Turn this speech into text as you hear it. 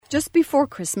Just before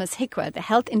Christmas, HIQA, the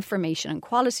Health Information and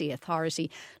Quality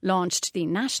Authority, launched the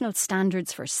National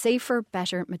Standards for Safer,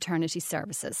 Better Maternity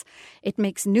Services. It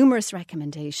makes numerous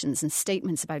recommendations and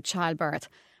statements about childbirth.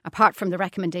 Apart from the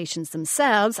recommendations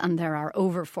themselves, and there are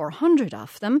over 400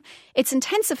 of them, it's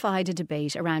intensified a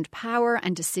debate around power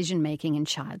and decision-making in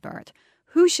childbirth.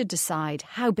 Who should decide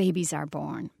how babies are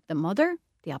born? The mother,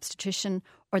 the obstetrician,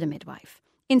 or the midwife?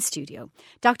 In studio,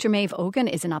 Dr Maeve Eogan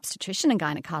is an obstetrician and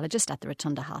gynaecologist at the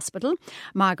Rotunda Hospital.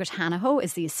 Margaret Hanahoe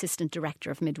is the Assistant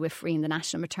Director of Midwifery in the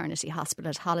National Maternity Hospital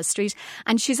at Holles Street.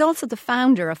 And she's also the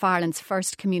founder of Ireland's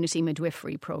first community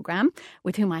midwifery programme,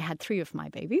 with whom I had 3 of my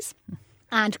babies.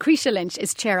 And Krysia Lynch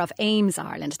is chair of AIMS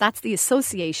Ireland. That's the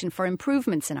Association for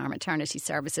Improvements in Our Maternity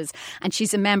Services. And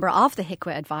she's a member of the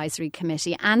HIQA Advisory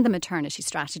Committee and the Maternity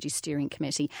Strategy Steering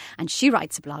Committee. And she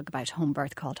writes a blog about home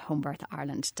birth called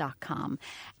homebirthireland.com.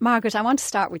 Margaret, I want to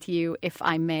start with you, if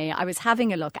I may. I was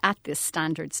having a look at this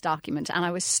standards document and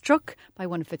I was struck by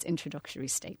one of its introductory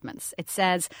statements. It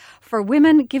says, for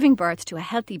women, giving birth to a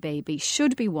healthy baby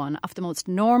should be one of the most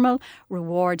normal,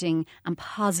 rewarding and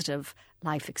positive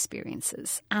life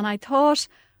experiences. And I thought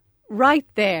right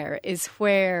there is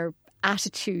where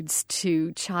attitudes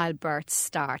to childbirth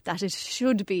start, that it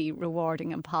should be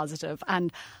rewarding and positive.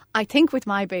 And I think with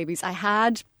my babies, I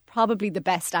had probably the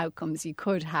best outcomes you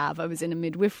could have. I was in a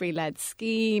midwifery-led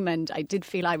scheme and I did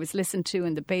feel I was listened to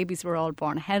and the babies were all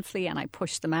born healthy and I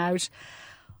pushed them out.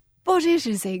 But it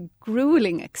is a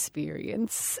gruelling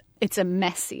experience. It's a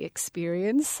messy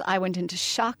experience. I went into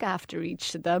shock after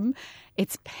each of them.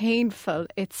 It's painful.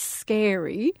 It's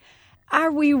scary.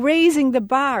 Are we raising the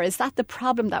bar? Is that the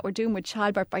problem that we're doing with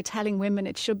childbirth by telling women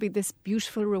it should be this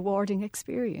beautiful, rewarding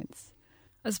experience?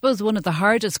 I suppose one of the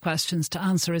hardest questions to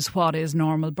answer is what is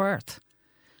normal birth?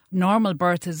 Normal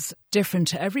birth is different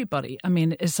to everybody. I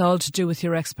mean, it's all to do with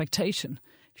your expectation.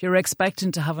 If you're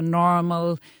expecting to have a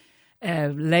normal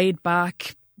laid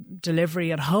back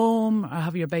delivery at home or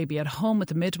have your baby at home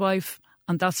with a midwife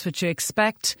and that's what you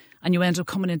expect and you end up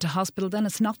coming into hospital, then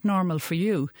it's not normal for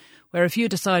you. Where if you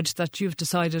decide that you've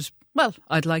decided, well,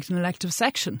 I'd like an elective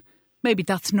section, maybe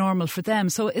that's normal for them.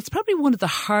 So it's probably one of the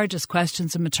hardest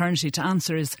questions in maternity to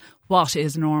answer is what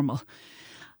is normal?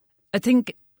 I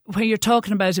think when you're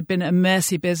talking about it being a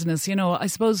messy business, you know, I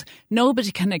suppose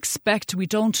nobody can expect, we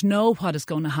don't know what is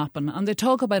going to happen. And they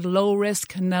talk about low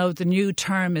risk and now the new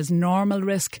term is normal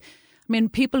risk. I mean,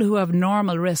 people who have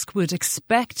normal risk would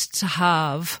expect to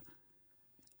have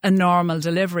a normal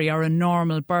delivery or a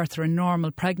normal birth or a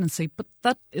normal pregnancy, but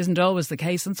that isn't always the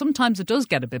case. And sometimes it does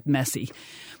get a bit messy.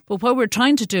 But what we're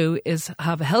trying to do is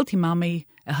have a healthy mommy,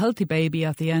 a healthy baby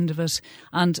at the end of it.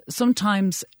 And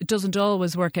sometimes it doesn't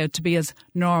always work out to be as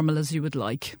normal as you would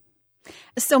like.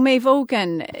 So Maeve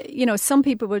Eogan, you know, some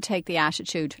people will take the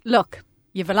attitude, look,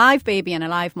 you've a live baby and a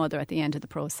live mother at the end of the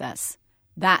process.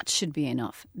 That should be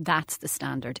enough. That's the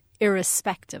standard,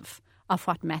 irrespective of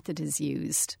what method is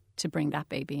used to bring that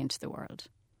baby into the world.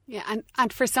 Yeah,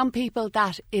 and for some people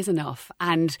that is enough.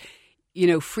 And, you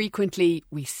know, frequently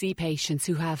we see patients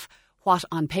who have what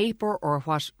on paper or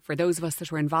what for those of us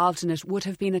that were involved in it would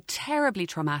have been a terribly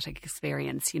traumatic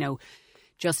experience. You know,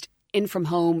 just in from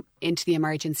home into the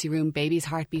emergency room, baby's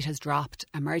heartbeat has dropped,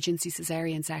 emergency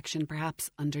caesarean section perhaps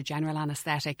under general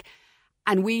anaesthetic.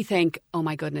 And we think, oh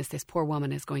my goodness, this poor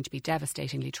woman is going to be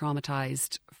devastatingly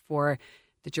traumatised for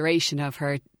the duration of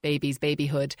her baby's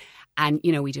babyhood. And,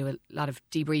 you know, we do a lot of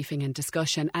debriefing and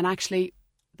discussion. And actually,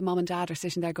 the mum and dad are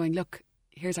sitting there going, look,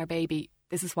 here's our baby.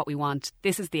 This is what we want.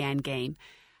 This is the end game.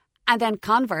 And then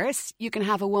converse, you can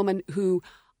have a woman who,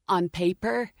 on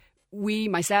paper, we,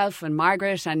 myself and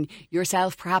Margaret and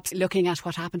yourself, perhaps looking at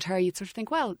what happened to her, you'd sort of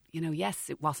think, well, you know, yes,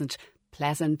 it wasn't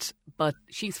pleasant, but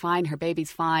she's fine, her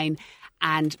baby's fine.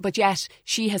 But yet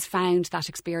she has found that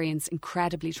experience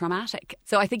incredibly traumatic.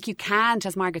 So I think you can't,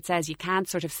 as Margaret says, you can't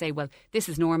sort of say, well, this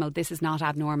is normal, this is not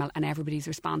abnormal, and everybody's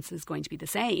response is going to be the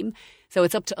same. So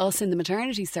it's up to us in the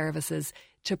maternity services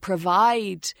to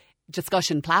provide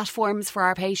discussion platforms for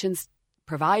our patients,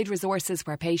 provide resources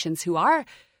for our patients who are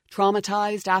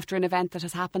traumatised after an event that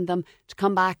has happened to them to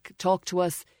come back, talk to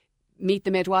us, meet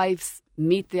the midwives,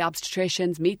 meet the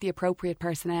obstetricians, meet the appropriate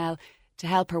personnel to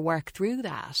help her work through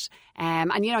that.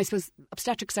 And, you know, I suppose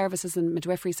obstetric services and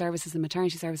midwifery services and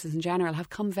maternity services in general have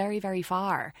come very, very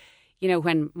far. You know,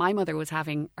 when my mother was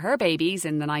having her babies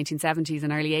in the 1970s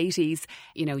and early 80s,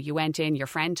 you know, you went in, your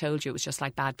friend told you it was just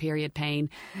like bad period pain.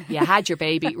 You had your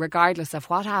baby, regardless of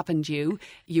what happened you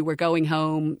were going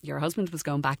home, your husband was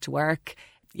going back to work,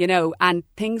 you know, and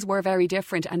things were very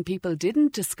different and people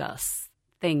didn't discuss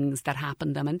things that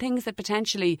happened them and things that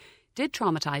potentially did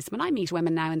traumatise them. And I meet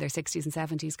women now in their 60s and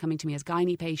 70s coming to me as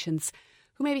gynae patients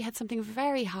who maybe had something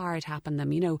very hard happen to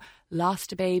them,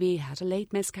 lost a baby, had a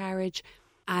late miscarriage,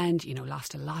 and,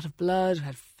 lost a lot of blood,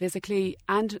 had physically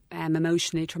and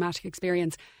emotionally traumatic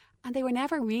experience. And they were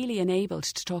never really enabled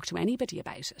to talk to anybody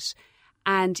about it.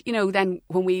 And, then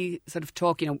when we sort of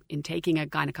talk, in taking a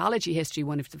gynecology history,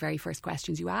 one of the very first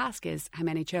questions you ask is, how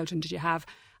many children did you have?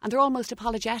 And they're almost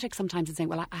apologetic sometimes in saying,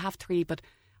 well, I have 3, but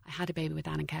I had a baby with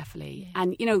anencephaly. Yeah.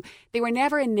 And, they were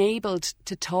never enabled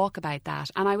to talk about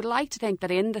that. And I would like to think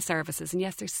that in the services, and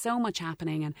yes, there's so much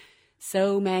happening and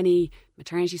so many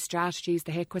maternity strategies,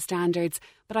 the HICWA standards,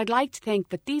 but I'd like to think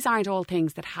that these aren't all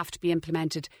things that have to be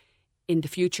implemented in the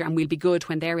future and will be good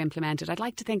when they're implemented. I'd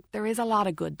like to think there is a lot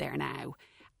of good there now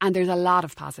and there's a lot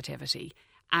of positivity.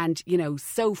 And,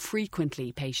 so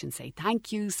frequently patients say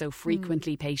thank you, so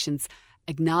frequently patients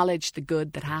acknowledge the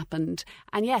good that happened.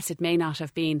 And yes, it may not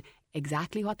have been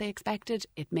exactly what they expected.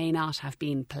 It may not have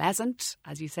been pleasant,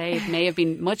 as you say. It may have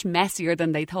been much messier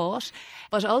than they thought.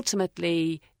 But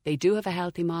ultimately, they do have a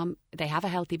healthy mom. They have a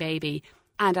healthy baby.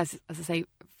 And as I say,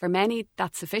 for many,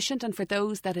 that's sufficient. And for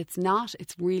those that it's not,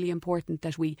 it's really important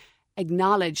that we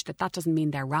acknowledge that that doesn't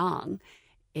mean they're wrong.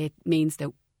 It means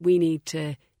that we need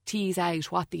to tease out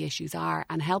what the issues are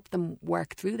and help them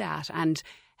work through that and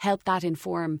help that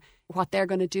inform what they're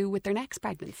going to do with their next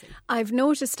pregnancy. I've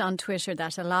noticed on Twitter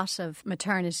that a lot of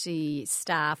maternity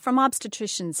staff, from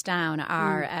obstetricians down,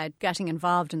 are getting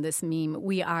involved in this meme,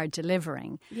 "We are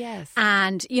delivering." Yes.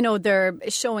 And, they're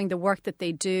showing the work that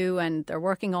they do and they're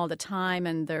working all the time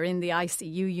and they're in the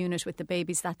ICU unit with the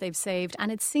babies that they've saved.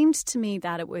 And it seemed to me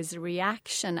that it was a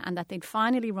reaction and that they'd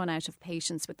finally run out of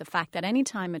patience with the fact that any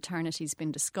time maternity's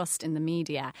been discussed in the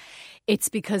media, it's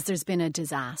because there's been a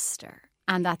disaster.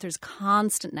 And that there's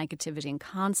constant negativity and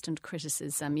constant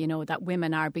criticism, that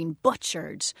women are being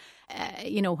butchered,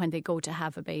 when they go to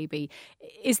have a baby.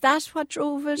 Is that what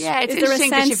drove it? Yeah, it's Is there a interesting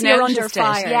that sense you've you're noticed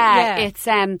under fire? it.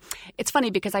 Yeah, it's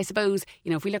funny because I suppose,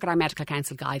 if we look at our medical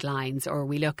council guidelines or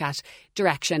we look at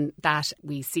direction that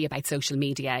we see about social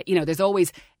media, there's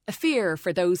always a fear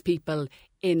for those people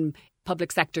in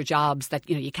public sector jobs that,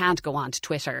 you can't go on to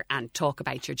Twitter and talk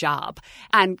about your job.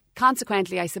 And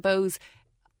consequently, I suppose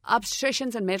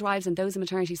obstetricians and midwives and those in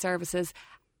maternity services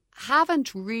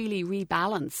haven't really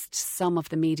rebalanced some of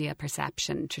the media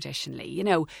perception traditionally.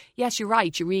 Yes, you're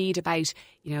right. You read about,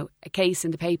 a case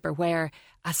in the paper where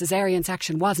a caesarean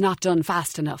section was not done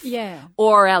fast enough. Yeah.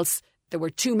 Or else there were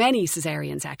too many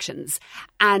caesarean sections.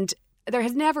 And there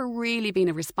has never really been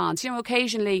a response.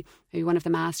 Occasionally, maybe one of the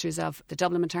masters of the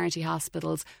Dublin maternity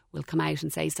hospitals will come out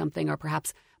and say something, or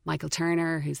perhaps Michael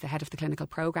Turner, who's the head of the clinical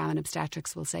programme in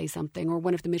obstetrics, will say something, or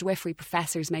one of the midwifery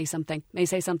professors may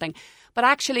say something. But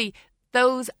actually,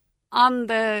 those on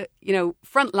the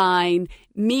front line,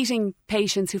 meeting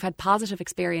patients who've had positive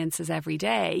experiences every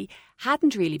day,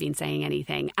 hadn't really been saying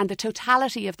anything. And the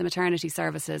totality of the maternity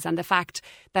services and the fact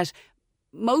that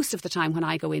most of the time when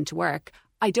I go into work,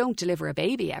 I don't deliver a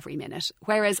baby every minute,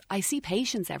 whereas I see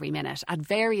patients every minute at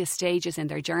various stages in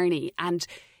their journey. And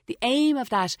the aim of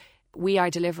that "We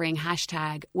Are Delivering"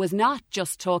 hashtag was not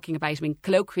just talking about,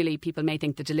 colloquially people may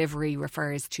think the delivery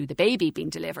refers to the baby being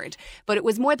delivered, but it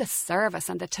was more the service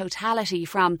and the totality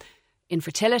from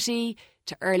infertility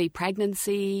to early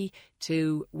pregnancy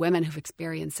to women who've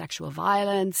experienced sexual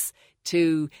violence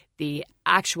to the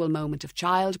actual moment of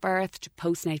childbirth to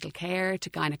postnatal care to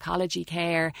gynecology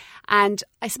care. And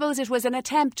I suppose it was an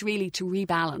attempt really to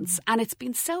rebalance. And it's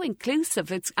been so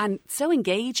inclusive and so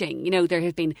engaging. There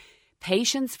have been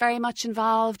patients very much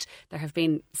involved. There have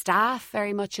been staff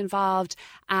very much involved.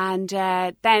 And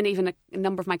then even a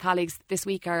number of my colleagues this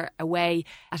week are away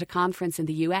at a conference in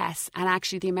the US. And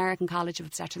actually the American College of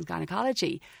Obstetrics and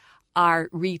Gynecology are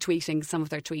retweeting some of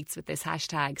their tweets with this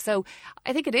hashtag. So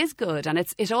I think it is good. And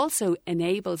it also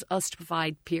enables us to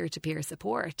provide peer-to-peer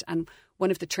support. And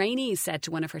one of the trainees said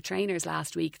to one of her trainers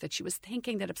last week that she was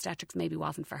thinking that obstetrics maybe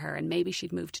wasn't for her and maybe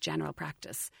she'd move to general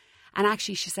practice. And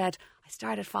actually, she said, I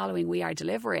started following We Are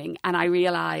Delivering and I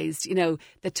realised,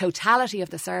 the totality of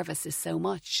the service is so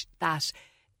much that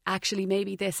actually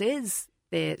maybe this is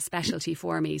the specialty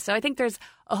for me. So I think there's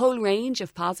a whole range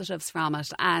of positives from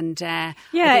it. And I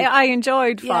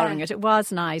enjoyed following it. It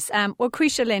was nice. Well,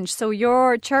 Krysia Lynch, so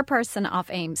you're chairperson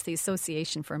of AIMS, the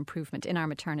Association for Improvement in Our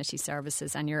Maternity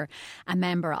Services, and you're a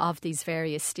member of these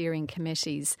various steering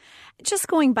committees. Just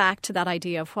going back to that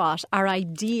idea of what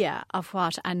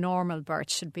a normal birth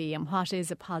should be and what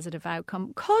is a positive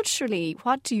outcome, culturally,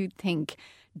 what do you think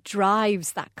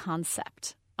drives that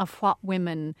concept of what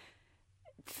women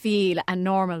feel a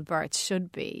normal birth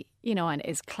should be? And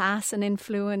is class an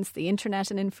influence, the internet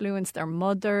an influence, their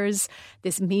mothers,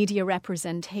 this media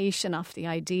representation of the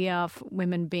idea of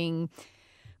women being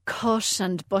cut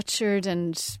and butchered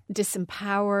and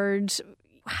disempowered.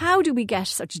 How do we get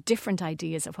such different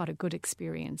ideas of what a good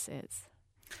experience is?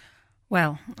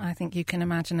 Well, I think you can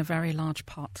imagine a very large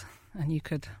pot, and you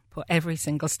could put every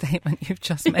single statement you've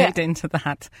just made into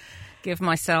that. Give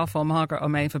myself or Margaret or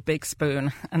Maeve a big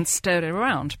spoon and stir it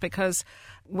around, because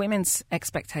women's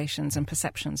expectations and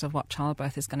perceptions of what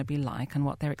childbirth is going to be like and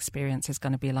what their experience is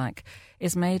going to be like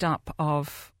is made up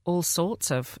of all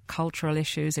sorts of cultural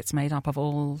issues. It's made up of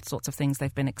all sorts of things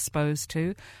they've been exposed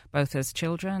to, both as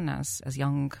children, as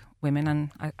young women.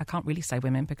 And I can't really say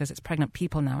women because it's pregnant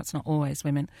people now. It's not always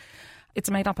women. It's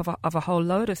made up of a whole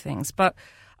load of things. But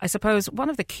I suppose one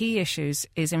of the key issues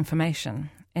is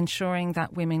information, ensuring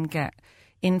that women get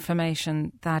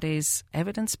information that is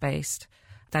evidence-based,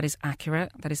 that is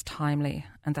accurate, that is timely,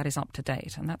 and that is up to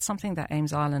date. And that's something that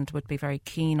Ames Ireland would be very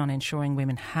keen on ensuring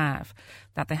women have,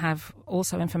 that they have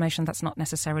also information that's not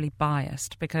necessarily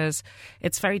biased, because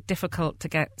it's very difficult to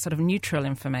get sort of neutral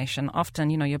information. Often,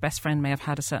 your best friend may have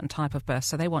had a certain type of birth,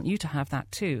 so they want you to have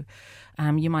that too.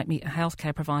 You might meet a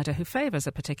healthcare provider who favours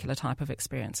a particular type of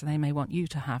experience, and they may want you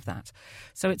to have that.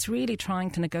 So it's really trying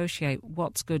to negotiate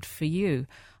what's good for you.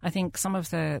 I think some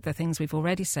of the things we've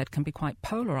already said can be quite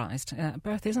polarised.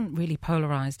 Birth isn't really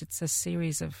polarised. It's a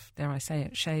series of, dare I say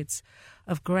it, shades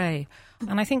of grey.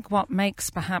 And I think what makes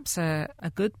perhaps a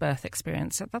good birth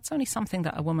experience, that's only something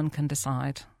that a woman can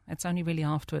decide. It's only really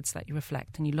afterwards that you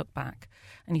reflect and you look back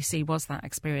and you see, was that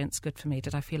experience good for me?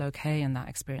 Did I feel okay in that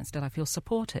experience? Did I feel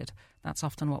supported? That's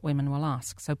often what women will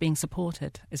ask. So being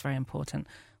supported is very important.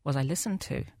 Was I listened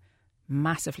to?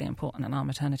 Massively important in our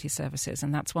maternity services.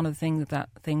 And that's one of the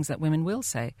things that women will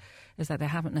say, is that they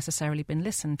haven't necessarily been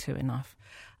listened to enough.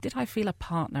 Did I feel a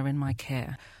partner in my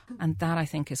care? And that, I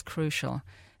think, is crucial,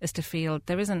 is to feel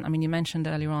there isn't, you mentioned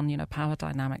earlier on, power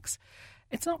dynamics.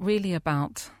 It's not really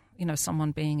about,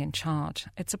 someone being in charge.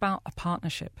 It's about a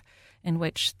partnership in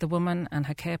which the woman and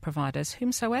her care providers,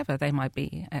 whomsoever they might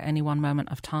be at any one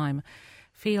moment of time,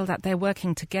 feel that they're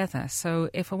working together. So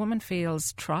if a woman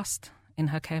feels trust in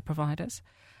her care providers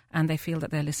and they feel that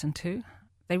they're listened to,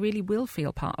 they really will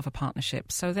feel part of a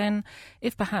partnership. So then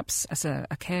if perhaps as a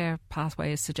care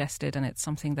pathway is suggested and it's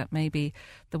something that maybe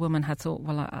the woman had thought,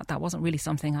 that wasn't really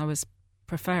something I was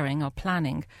preferring or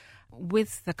planning,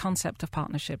 with the concept of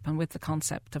partnership and with the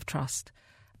concept of trust,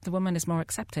 the woman is more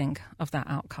accepting of that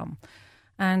outcome.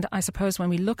 And I suppose when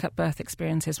we look at birth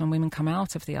experiences, when women come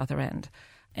out of the other end,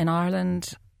 in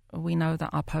Ireland, we know that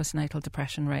our postnatal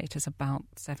depression rate is about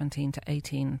 17 to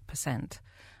 18%.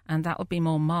 And that would be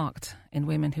more marked in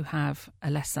women who have a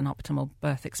less than optimal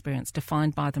birth experience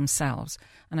defined by themselves.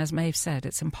 And as Maeve said,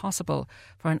 it's impossible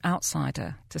for an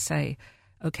outsider to say,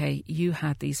 okay, you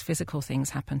had these physical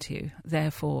things happen to you,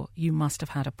 therefore you must have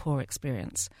had a poor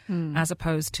experience. As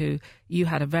opposed to, you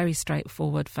had a very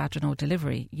straightforward vaginal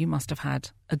delivery, you must have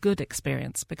had a good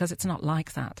experience, because it's not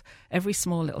like that. Every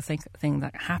small little thing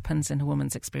that happens in a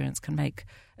woman's experience can make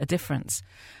a difference.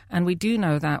 And we do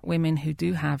know that women who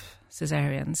do have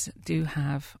caesareans do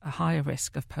have a higher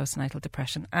risk of postnatal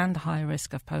depression and a higher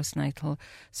risk of postnatal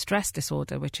stress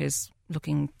disorder, which is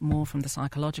looking more from the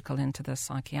psychological into the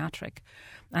psychiatric.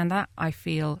 And that, I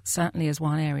feel, certainly is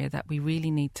one area that we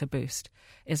really need to boost,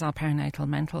 is our perinatal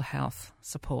mental health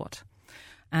support.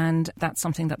 And that's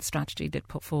something that the strategy did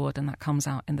put forward, and that comes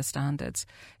out in the standards,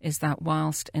 is that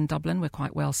whilst in Dublin we're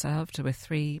quite well served with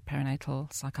 3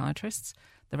 perinatal psychiatrists,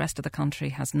 the rest of the country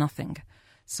has nothing.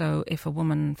 So if a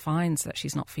woman finds that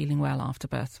she's not feeling well after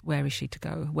birth, where is she to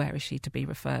go? Where is she to be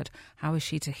referred? How is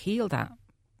she to heal that,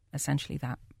 essentially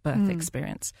that birth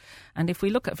experience? And if we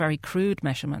look at very crude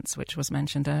measurements, which was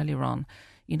mentioned earlier on,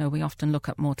 we often look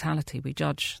at mortality. We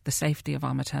judge the safety of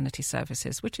our maternity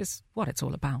services, which is what it's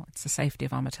all about. It's the safety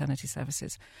of our maternity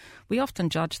services. We often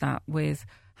judge that with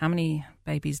how many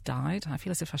babies died. I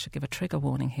feel as if I should give a trigger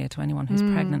warning here to anyone who's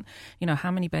pregnant.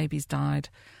 How many babies died,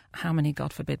 how many,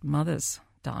 God forbid, mothers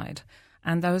died.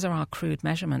 And those are our crude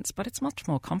measurements, but it's much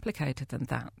more complicated than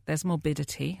that. There's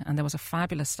morbidity, and there was a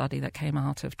fabulous study that came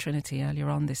out of Trinity earlier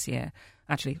on this year,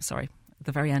 at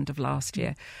the very end of last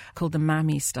year, called the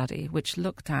MAMI study, which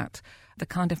looked at the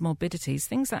kind of morbidities,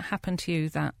 things that happen to you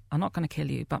that are not going to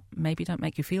kill you, but maybe don't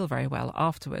make you feel very well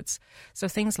afterwards. So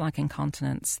things like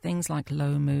incontinence, things like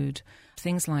low mood,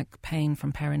 things like pain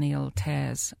from perineal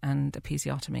tears and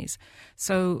episiotomies.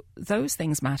 So those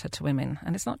things matter to women.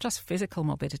 And it's not just physical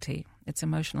morbidity, it's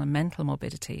emotional and mental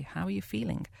morbidity. How are you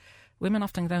feeling? Women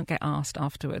often don't get asked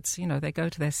afterwards. They go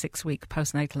to their 6-week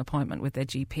postnatal appointment with their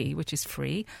GP, which is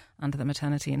free under the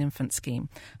maternity and infant scheme.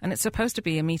 And it's supposed to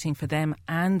be a meeting for them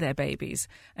and their babies.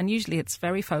 And usually it's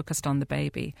very focused on the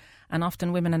baby. And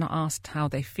often women are not asked how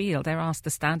they feel. They're asked the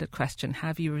standard question,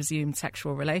 have you resumed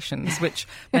sexual relations? Which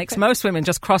makes most women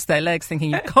just cross their legs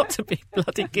thinking, you've got to be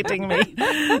bloody kidding me.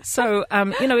 So,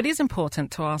 it is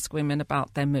important to ask women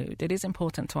about their mood. It is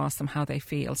important to ask them how they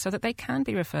feel so that they can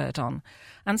be referred on.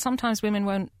 And sometimes women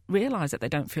won't realise that they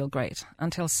don't feel great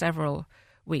until several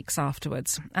weeks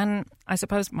afterwards. And I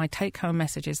suppose my take-home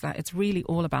message is that it's really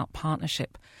all about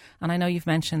partnership. And I know you've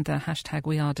mentioned the hashtag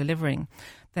We Are Delivering.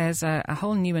 There's a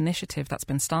whole new initiative that's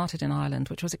been started in Ireland,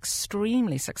 which was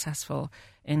extremely successful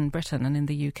in Britain and in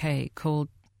the UK, called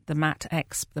the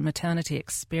MatX, the Maternity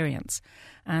Experience.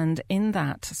 And in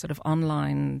that sort of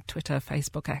online Twitter,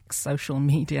 Facebook, X, social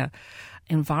media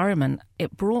environment,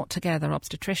 it brought together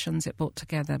obstetricians, it brought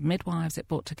together midwives, it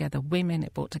brought together women,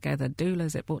 it brought together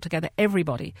doulas, it brought together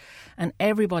everybody. And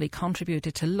everybody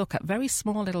contributed to look at very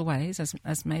small little ways,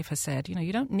 as Maeve has said.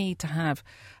 You don't need to have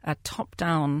a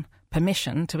top-down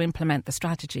permission to implement the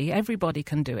strategy. Everybody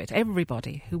can do it,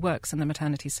 everybody who works in the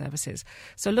maternity services.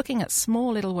 So looking at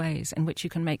small little ways in which you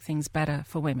can make things better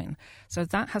for women. So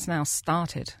that has now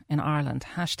started in Ireland,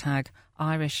 hashtag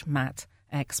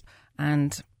IrishMatX.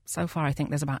 And so far, I think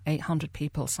there's about 800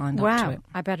 people signed up to it. Wow,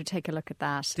 I better take a look at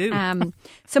that. Do.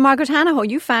 So Margaret Hanahoe,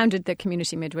 you founded the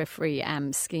community midwifery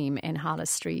scheme in Holles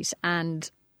Street.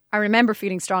 And I remember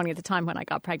feeling strongly at the time when I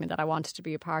got pregnant that I wanted to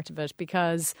be a part of it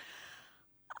because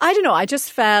I don't know, I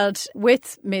just felt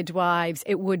with midwives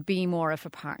it would be more of a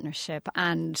partnership,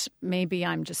 and maybe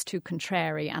I'm just too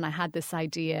contrary, and I had this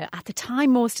idea. At the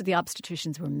time, most of the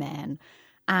obstetricians were men,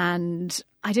 and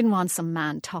I didn't want some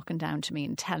man talking down to me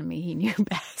and telling me he knew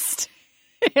best,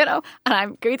 and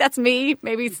I'm great, that's me,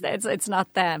 maybe it's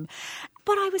not them.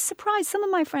 But I was surprised. Some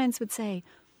of my friends would say,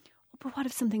 oh, but what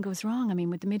if something goes wrong? I mean,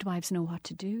 would the midwives know what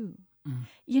to do?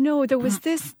 There was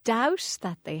this doubt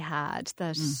that they had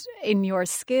that in your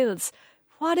skills.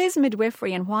 What is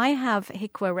midwifery, and why have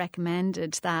HICWA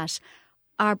recommended that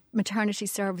our maternity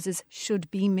services should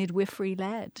be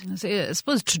midwifery-led? I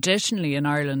suppose traditionally in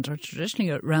Ireland, or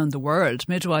traditionally around the world,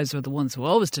 midwives were the ones who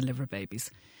always deliver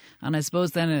babies. And I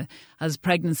suppose then as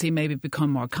pregnancy maybe become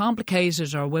more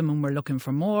complicated, or women were looking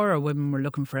for more, or women were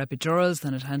looking for epidurals,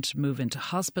 then it had to move into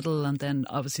hospital, and then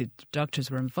obviously the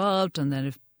doctors were involved, and then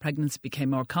if pregnancy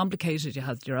became more complicated, you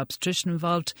had your obstetrician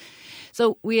involved.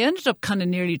 So we ended up kind of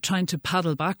nearly trying to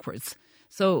paddle backwards.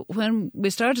 So when we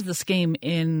started the scheme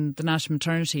in the National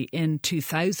Maternity in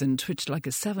 2000, which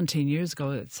is 17 years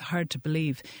ago, it's hard to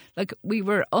believe, we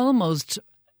were almost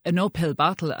an uphill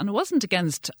battle, and it wasn't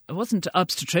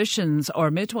obstetricians or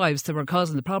midwives that were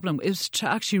causing the problem. It was to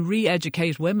actually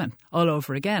re-educate women all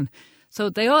over again.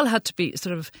 So they all had to be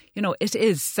it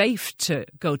is safe to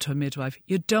go to a midwife.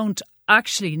 You don't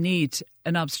actually need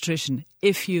an obstetrician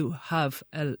if you have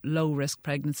a low risk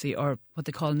pregnancy, or what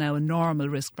they call now a normal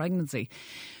risk pregnancy.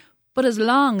 But as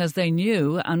long as they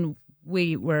knew, and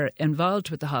we were involved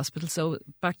with the hospital, so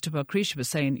back to what Krysia was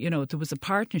saying, there was a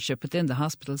partnership within the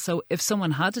hospital. So if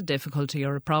someone had a difficulty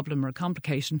or a problem or a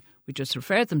complication, we just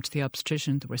referred them to the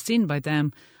obstetrician. They were seen by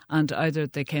them, and either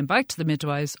they came back to the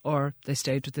midwives or they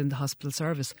stayed within the hospital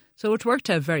service. So it worked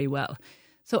out very well.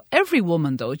 So every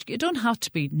woman, though, you don't have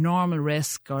to be normal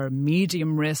risk or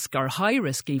medium risk or high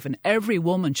risk even. Every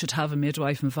woman should have a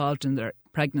midwife involved in their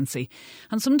pregnancy.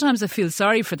 And sometimes I feel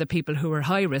sorry for the people who are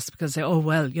high risk because they say, oh,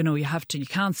 well, you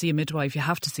can't see a midwife, you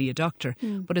have to see a doctor.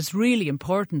 But it's really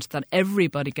important that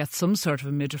everybody gets some sort of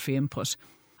a midwifery input.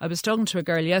 I was talking to a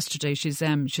girl yesterday, she's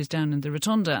down in the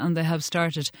Rotunda, and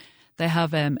they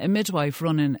have a midwife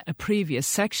running a previous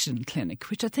section clinic,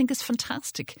 which I think is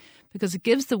fantastic because it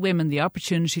gives the women the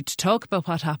opportunity to talk about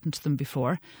what happened to them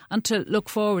before and to look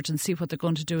forward and see what they're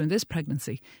going to do in this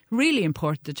pregnancy. Really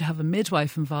important that you have a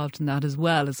midwife involved in that as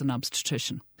well as an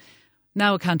obstetrician.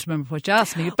 Now I can't remember what you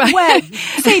asked me about. Well,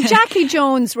 see, Jackie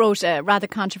Jones wrote a rather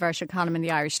controversial column in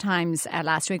the Irish Times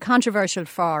last week, controversial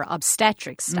for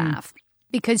obstetric staff,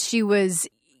 because she was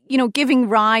giving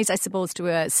rise, I suppose, to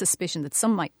a suspicion that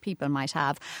some people might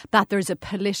have that there's a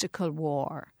political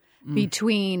war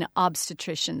between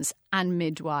obstetricians and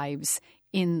midwives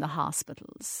in the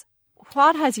hospitals.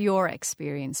 What has your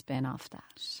experience been of that?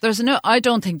 I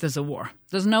don't think there's a war.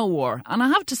 There's no war. And I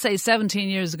have to say 17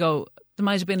 years ago, there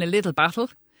might have been a little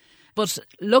battle. But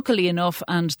luckily enough,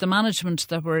 and the management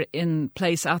that were in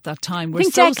place at that time were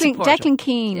so supportive. Declan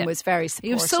Keane was very supportive.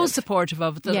 He was so supportive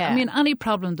of it. I mean, any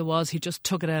problem there was, he just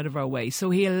took it out of our way. So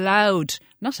he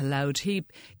he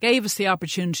gave us the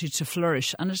opportunity to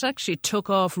flourish. And it actually took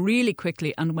off really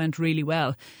quickly and went really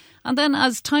well. And then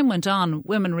as time went on,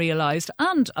 women realised,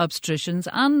 and obstetricians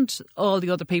and all the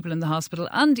other people in the hospital,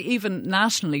 and even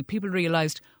nationally, people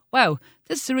realised, wow,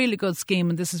 this is a really good scheme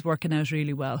and this is working out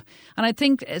really well. And I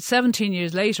think 17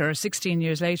 years later, or 16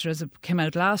 years later, as it came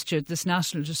out last year, this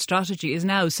national strategy is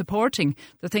now supporting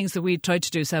the things that we tried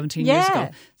to do 17 years ago.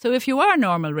 So if you are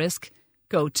normal risk,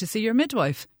 go to see your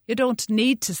midwife. You don't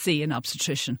need to see an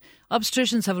obstetrician.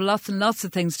 Obstetricians have lots and lots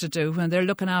of things to do when they're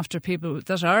looking after people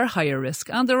that are higher risk.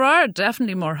 And there are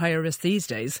definitely more higher risk these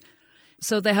days.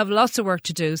 So they have lots of work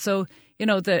to do. So, you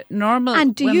know, the normal...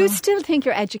 And do you still think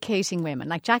you're educating women?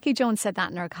 Like Jackie Jones said that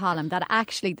in her column, that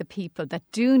actually the people that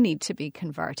do need to be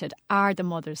converted are the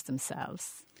mothers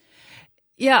themselves.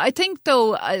 Yeah, I think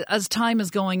though, as time is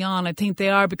going on, I think they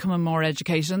are becoming more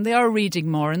educated and they are reading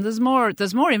more, and there's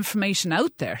more information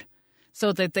out there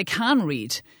so that they can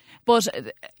read. But,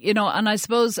 you know, and I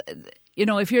suppose, you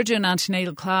know, if you're doing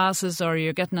antenatal classes or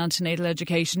you're getting antenatal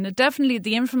education, definitely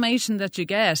the information that you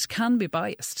get can be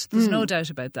biased. There's no doubt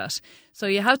about that. So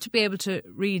you have to be able to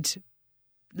read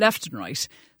left and right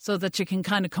so that you can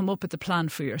kind of come up with a plan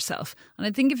for yourself. And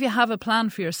I think if you have a plan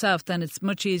for yourself, then it's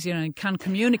much easier, and can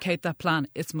communicate that plan,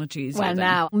 it's much easier. Well,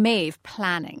 now, Maeve,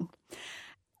 planning.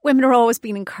 Women are always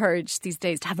being encouraged these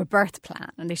days to have a birth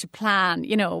plan, and they should plan,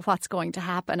 you know, what's going to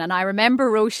happen. And I remember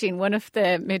Roisin, one of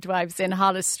the midwives in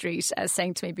Holles Street,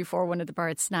 saying to me before one of the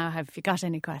births, now, have you got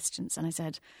any questions? And I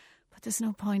said, but there's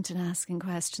no point in asking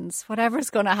questions.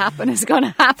 Whatever's going to happen is going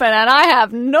to happen, and I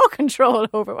have no control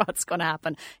over what's going to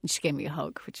happen. And she gave me a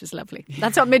hug, which was lovely.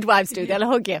 That's what midwives do. They'll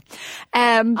hug you.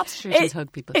 Obstetricians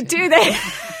hug people too. Do they?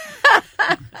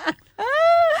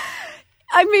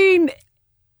 I mean...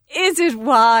 Is it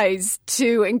wise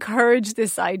to encourage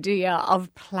this idea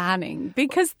of planning?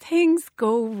 Because things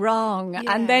go wrong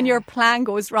and then your plan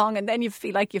goes wrong and then you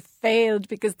feel like you failed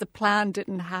because the plan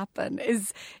didn't happen.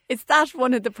 Is that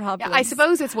one of the problems? Yeah, I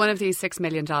suppose it's one of these $6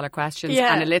 million questions,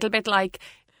 and a little bit like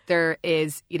there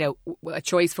is, you know, a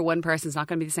choice for one person is not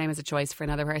going to be the same as a choice for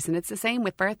another person. It's the same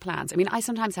with birth plans. I mean, I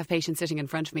sometimes have patients sitting in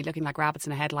front of me looking like rabbits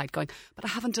in a headlight going, but I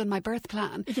haven't done my birth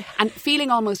plan. Yeah. And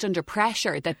feeling almost under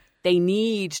pressure that they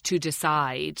need to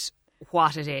decide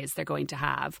what it is they're going to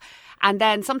have. And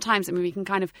then sometimes, I mean, we can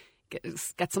kind of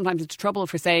get sometimes into trouble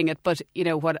for saying it, but, you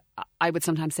know, what I would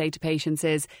sometimes say to patients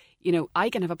is, you know,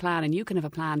 I can have a plan and you can have a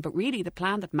plan, but really the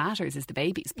plan that matters is the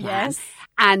baby's plan. Yes.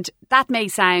 And that may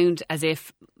sound as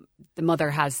if the mother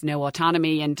has no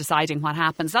autonomy in deciding what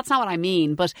happens. That's not what I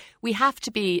mean, but we have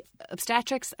to be,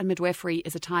 obstetrics and midwifery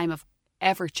is a time of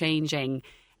ever-changing,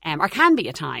 or can be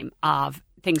a time of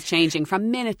things changing from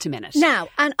minute to minute. Now,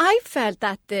 and I felt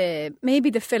that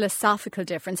maybe the philosophical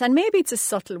difference, and maybe it's a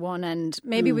subtle one, and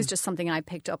maybe it was just something I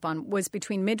picked up on, was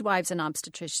between midwives and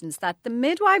obstetricians, that the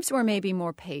midwives were maybe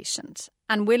more patient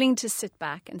and willing to sit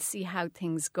back and see how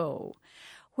things go.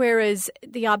 Whereas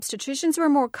the obstetricians were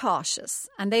more cautious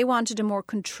and they wanted a more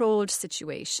controlled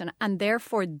situation, and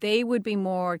therefore they would be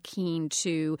more keen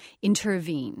to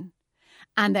intervene.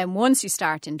 And then once you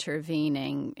start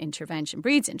intervening, intervention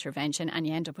breeds intervention, and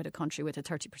you end up with a country with a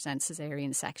 30%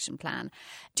 caesarean section plan.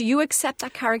 Do you accept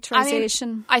that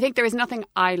characterisation? I think there is nothing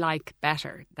I like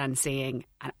better than seeing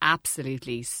an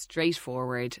absolutely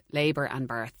straightforward labour and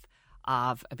birth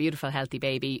of a beautiful, healthy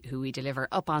baby who we deliver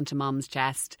up onto mum's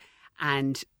chest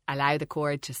and allow the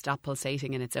cord to stop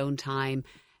pulsating in its own time.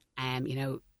 You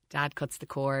know, dad cuts the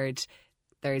cord.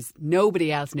 There's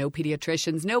nobody else, no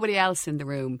paediatricians, nobody else in the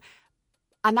room.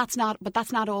 And that's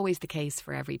not always the case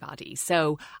for everybody.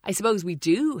 So I suppose we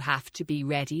do have to be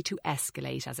ready to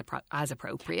escalate as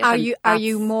appropriate. Are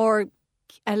you more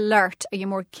alert? Are you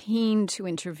more keen to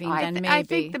intervene than maybe? I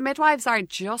think the midwives are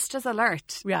just as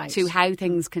alert to how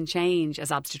things can change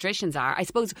as obstetricians are. I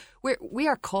suppose we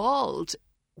are called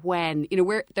when, you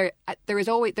know, there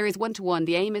is one-to-one.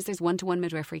 The aim is there's one-to-one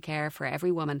midwifery care for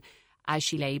every woman as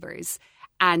she labours,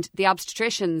 and the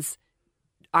obstetricians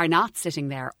are not sitting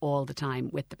there all the time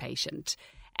with the patient.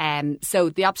 So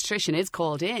the obstetrician is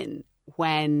called in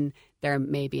when there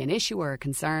may be an issue or a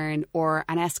concern or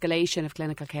an escalation of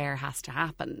clinical care has to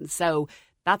happen. So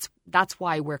that's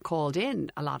why we're called in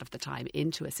a lot of the time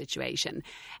into a situation.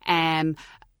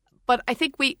 But I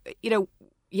think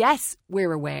yes,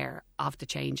 we're aware of the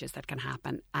changes that can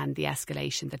happen and the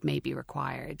escalation that may be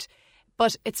required.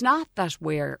 But it's not that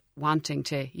we're wanting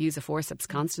to use a forceps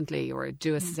constantly or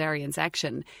do a caesarean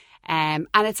section. And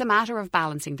it's a matter of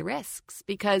balancing the risks,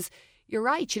 because you're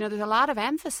right, you know, there's a lot of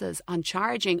emphasis on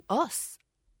charging us,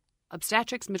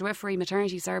 obstetrics, midwifery,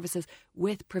 maternity services,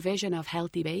 with provision of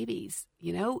healthy babies,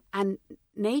 you know, and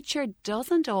nature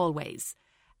doesn't always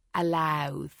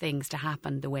allow things to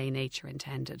happen the way nature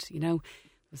intended, you know.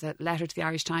 There was a letter to the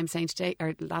Irish Times saying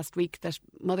last week that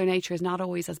Mother Nature is not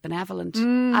always as benevolent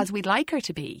as we'd like her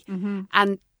to be. Mm-hmm.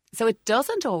 And So it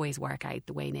doesn't always work out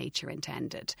the way nature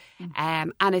intended.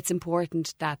 And it's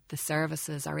important that the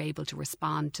services are able to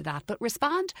respond to that, but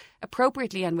respond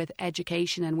appropriately and with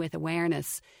education and with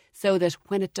awareness, so that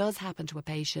when it does happen to a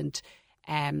patient,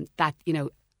 that, you know,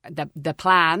 the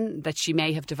plan that she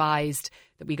may have devised,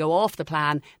 that we go off the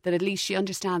plan, that at least she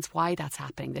understands why that's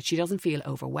happening, that she doesn't feel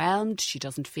overwhelmed, she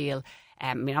doesn't feel,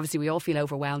 I mean, obviously we all feel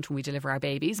overwhelmed when we deliver our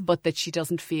babies, but that she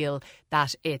doesn't feel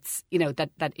that it's, you know,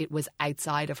 that it was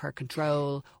outside of her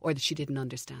control or that she didn't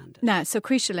understand it. Now, so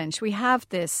Krysia Lynch, we have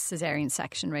this caesarean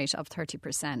section rate of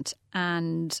 30%,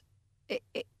 and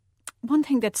one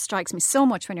thing that strikes me so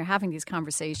much when you're having these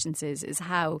conversations is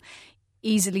how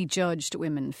easily judged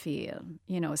women feel.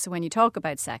 You know, so when you talk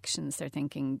about sections, they're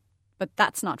thinking, but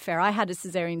that's not fair. I had a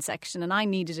caesarean section and I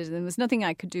needed it and there was nothing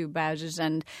I could do about it.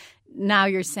 And now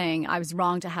you're saying I was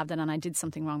wrong to have that and I did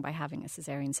something wrong by having a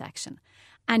caesarean section.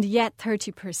 And yet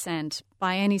 30%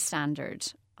 by any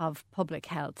standard of public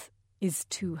health is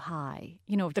too high.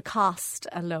 You know, the cost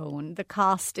alone, the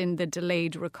cost in the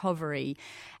delayed recovery,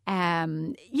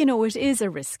 you know, it is a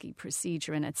risky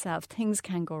procedure in itself. Things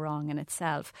can go wrong in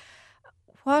itself.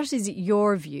 What is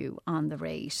your view on the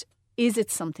rate? Is it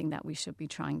something that we should be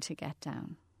trying to get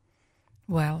down?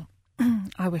 Well,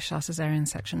 I wish our caesarean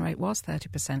section rate was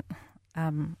 30%.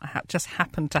 I just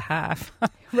happened to have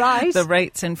right. the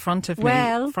rates in front of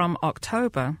me from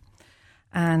October.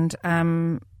 And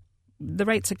the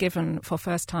rates are given for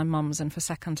first-time mums and for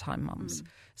second-time mums.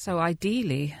 So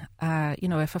ideally, you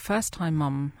know, if a first-time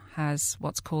mum has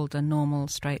what's called a normal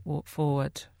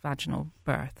straightforward vaginal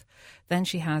birth, then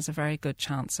she has a very good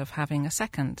chance of having a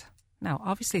second. Now,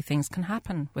 obviously, things can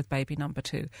happen with baby number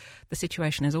 2. The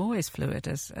situation is always fluid,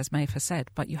 as Maeve has said,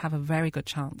 but you have a very good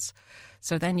chance.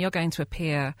 So then you're going to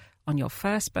appear on your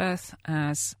first birth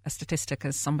as a statistic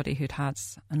as somebody who'd had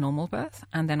a normal birth,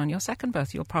 and then on your second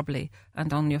birth you'll probably,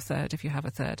 and on your third, if you have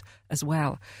a third, as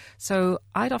well. So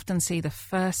I'd often see the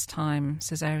first-time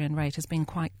caesarean rate as being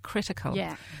quite critical.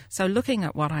 Yeah. So looking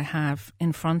at what I have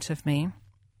in front of me,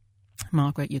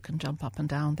 Margaret, you can jump up and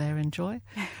down there in joy.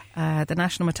 The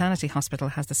National Maternity Hospital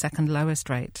has the second lowest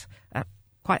rate,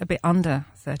 quite a bit under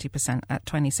 30% at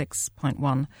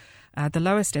 26.1%. The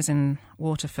lowest is in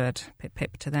Waterford,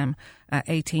 pip to them, at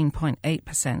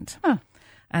 18.8%. Oh.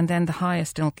 And then the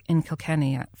highest in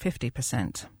Kilkenny at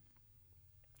 50%.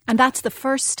 And that's the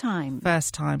first time?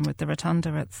 First time, with the Rotunda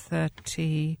at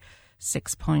 36.4%.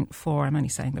 I'm only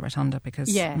saying the Rotunda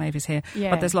because Maeve is here. Yeah.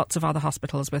 But there's lots of other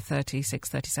hospitals with 36,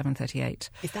 37,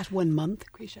 38. Is that 1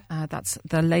 month, Krysia? That's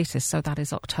the latest, so that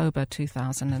is October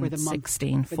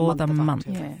 2016. For the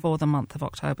month of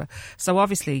October. So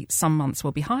obviously some months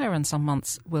will be higher and some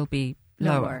months will be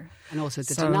lower. And also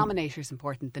the denominator is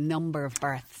important. The number of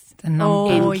births in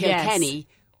Kilkenny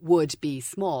would be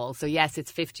small. So yes,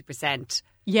 it's 50%.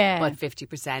 Yeah, but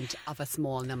 50% of a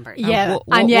small number. Yeah,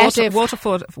 and yet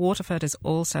Waterford is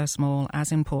also small,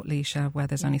 as in Portlaoise, where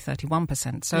there's only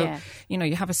 31%. So you know,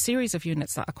 you have a series of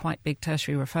units that are quite big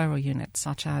tertiary referral units,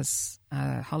 such as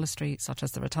Holles Street, such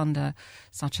as the Rotunda,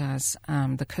 such as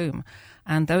the Coombe,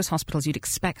 and those hospitals you'd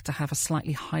expect to have a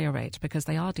slightly higher rate because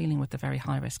they are dealing with the very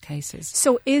high risk cases.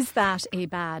 So is that a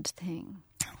bad thing?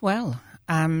 Well,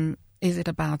 is it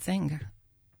a bad thing?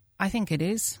 I think it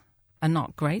is a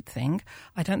not great thing.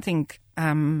 I don't think,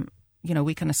 you know,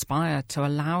 we can aspire to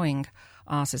allowing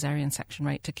our caesarean section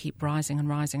rate to keep rising and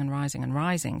rising and rising and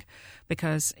rising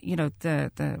because, you know,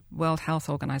 the World Health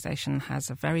Organization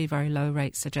has a very, very low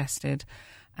rate suggested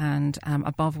and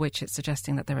above which it's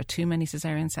suggesting that there are too many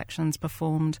caesarean sections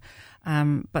performed.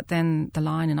 But then the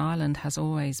line in Ireland has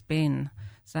always been,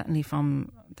 certainly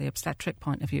from the obstetric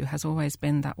point of view, has always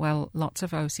been that, well, lots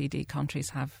of OECD countries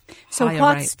have higher rates. So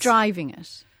what's driving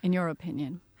it, in your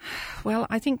opinion? Well,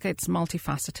 I think it's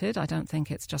multifaceted. I don't think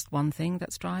it's just one thing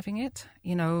that's driving it.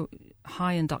 You know,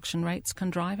 high induction rates can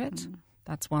drive it.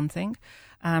 That's one thing.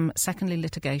 Secondly,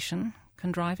 litigation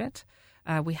can drive it.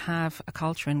 We have a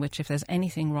culture in which if there's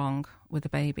anything wrong with the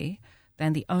baby,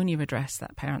 then the only redress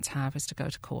that parents have is to go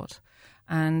to court.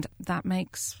 And that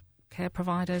makes care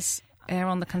providers err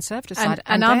on the conservative side.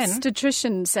 An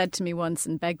obstetrician said to me once,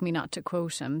 and begged me not to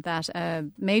quote him, that a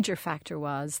major factor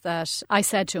was that I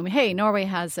said to him, hey, Norway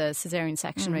has a caesarean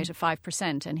section rate of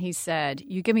 5%. And he said,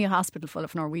 you give me a hospital full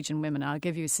of Norwegian women, I'll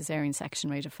give you a caesarean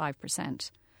section rate of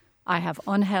 5%. I have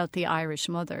unhealthy Irish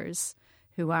mothers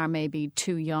who are maybe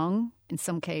too young, in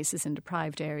some cases in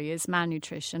deprived areas,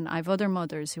 malnutrition. I have other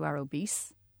mothers who are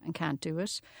obese and can't do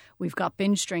it. We've got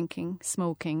binge drinking,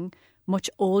 smoking,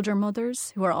 much older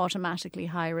mothers who are automatically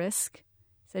high risk.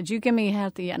 Said, you give me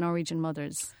healthy Norwegian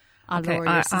mothers, I'll lower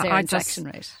your caesarean section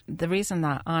rate. The reason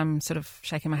that I'm sort of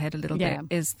shaking my head a little bit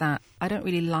is that I don't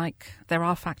really like, there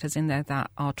are factors in there that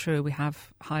are true. We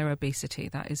have higher obesity,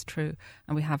 that is true,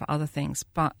 and we have other things,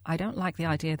 but I don't like the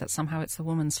idea that somehow it's the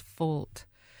woman's fault.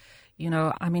 You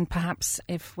know, I mean, perhaps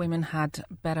if women had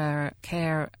better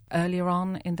care earlier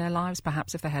on in their lives,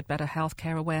 perhaps if they had better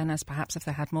healthcare awareness, perhaps if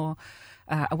they had more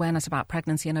awareness about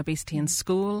pregnancy and obesity in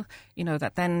school, you know,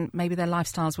 that then maybe their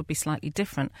lifestyles would be slightly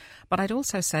different. But I'd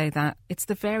also say that it's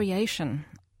the variation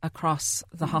across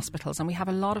the hospitals, and we have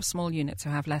a lot of small units who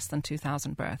have less than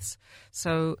 2,000 births.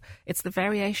 So it's the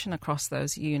variation across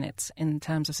those units in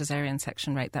terms of caesarean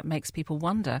section rate that makes people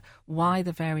wonder why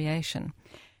the variation.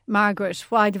 Margaret,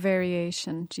 why the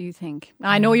variation, do you think?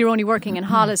 I know you're only working in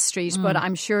Holles Street, but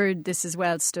I'm sure this is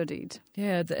well studied.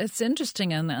 Yeah, it's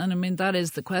interesting. And I mean, that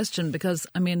is the question, because,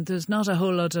 I mean, there's not a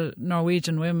whole lot of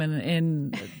Norwegian women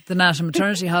in the National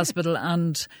Maternity Hospital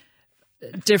and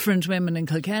different women in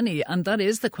Kilkenny. And that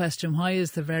is the question. Why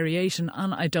is the variation?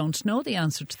 And I don't know the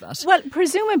answer to that. Well,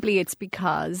 presumably it's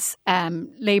because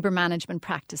labour management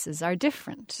practices are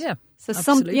different. Yeah, so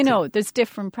absolutely. there's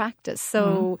different practice.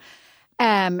 So...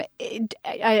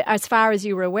 as far as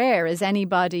you were aware, is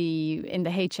anybody in the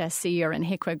HSC or in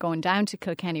HICWA going down to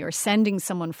Kilkenny or sending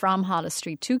someone from Holles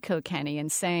Street to Kilkenny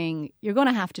and saying, you're going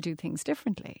to have to do things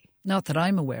differently? Not that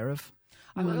I'm aware of.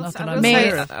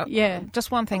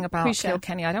 Just one thing about Krysia.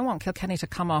 Kilkenny. I don't want Kilkenny to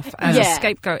come off as a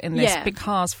scapegoat in this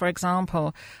because, for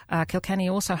example, Kilkenny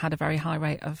also had a very high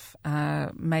rate of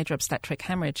major obstetric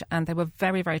hemorrhage, and they were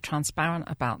very, very transparent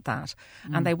about that.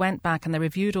 And they went back and they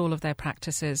reviewed all of their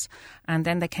practices, and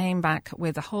then they came back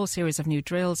with a whole series of new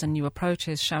drills and new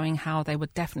approaches showing how they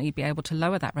would definitely be able to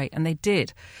lower that rate, and they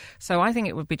did. So I think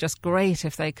it would be just great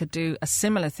if they could do a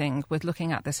similar thing with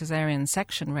looking at the caesarean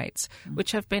section rates,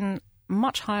 which have been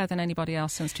much higher than anybody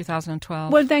else since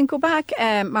 2012. Well, then go back,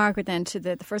 Margaret, then to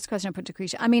the first question I put to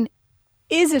Krysia. I mean,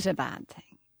 is it a bad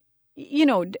thing? You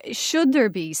know, should there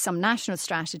be some national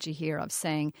strategy here of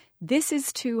saying this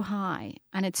is too high,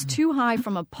 and it's too high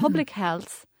from a public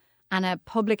health and a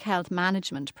public health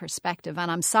management perspective?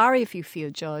 And I'm sorry if you feel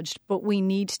judged, but we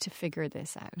need to figure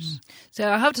this out.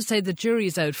 So I have to say the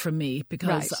jury's out for me,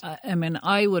 because I mean,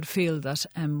 I would feel that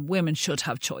women should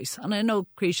have choice. And I know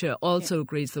Krysia also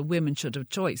agrees that women should have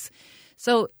choice.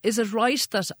 So is it right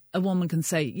that a woman can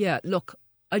say, yeah, look,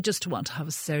 I just want to have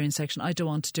a caesarean section. I don't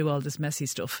want to do all this messy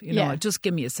stuff. You know, just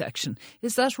give me a section.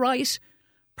 Is that right?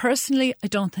 Personally, I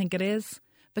don't think it is,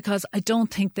 because I don't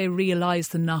think they realise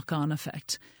the knock-on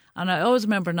effect. And I always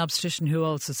remember an obstetrician who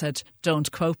also said, "Don't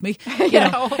quote me." You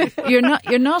know, you're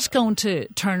not going to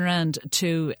turn around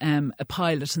to a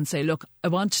pilot and say, "Look, I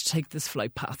want to take this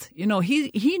flight path." You know,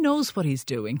 he knows what he's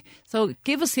doing. So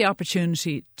give us the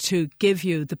opportunity to give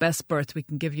you the best birth we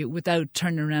can give you without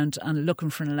turning around and looking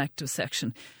for an elective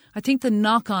section. I think the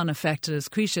knock-on effect, as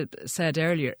Krysia said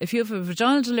earlier, if you have a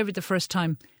vaginal delivery the first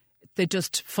time, they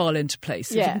just fall into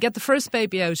place. If you can get the first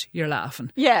baby out, you're laughing.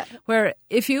 Yeah. Where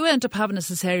if you end up having a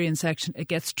caesarean section, it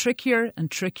gets trickier and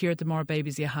trickier the more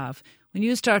babies you have. When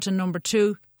you start on number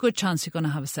 2, good chance you're going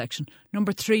to have a section.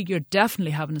 Number 3, you're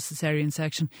definitely having a caesarean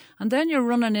section. And then you're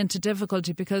running into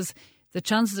difficulty, because the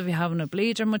chances of you having a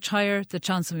bleed are much higher. The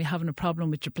chance of you having a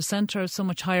problem with your placenta are so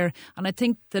much higher. And I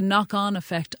think the knock-on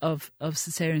effect of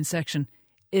caesarean section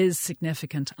is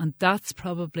significant. And that's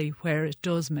probably where it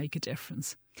does make a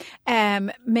difference.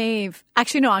 Maeve,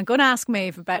 actually no, I'm going to ask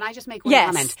Maeve about... Can I just make one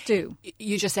comment? Yes, do.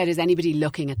 You just said, is anybody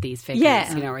looking at these figures?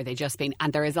 Yeah. You know, are they just being...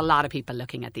 And there is a lot of people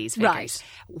looking at these figures.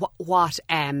 Right.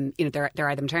 You know, there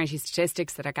are the maternity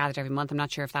statistics that are gathered every month. I'm not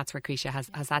sure if that's where Krysia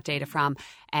has that data from.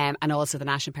 And also the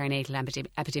National Perinatal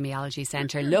Epidemiology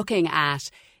Centre looking at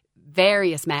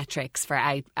various metrics for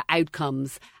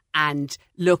outcomes and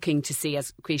looking to see,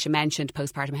 as Krysia mentioned,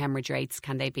 postpartum hemorrhage rates.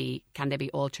 Can they be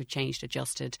altered, changed,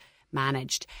 adjusted,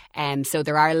 managed? So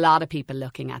there are a lot of people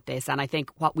looking at this, and I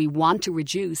think what we want to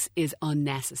reduce is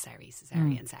unnecessary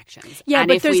caesarean sections. Yeah, and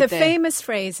but there's a famous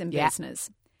phrase in business: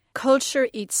 culture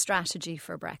eats strategy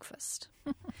for breakfast.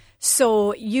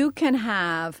 So you can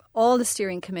have all the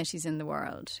steering committees in the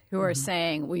world who are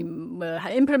saying we will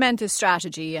implement this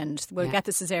strategy and we'll get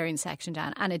the caesarean section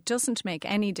down, and it doesn't make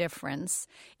any difference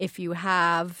if you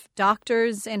have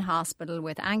doctors in hospital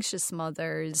with anxious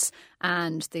mothers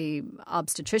and the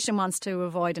obstetrician wants to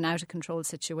avoid an out of control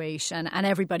situation, and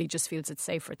everybody just feels it's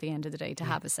safer at the end of the day to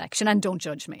have a section. And don't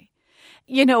judge me.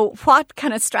 You know, what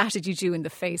kind of strategy do you in the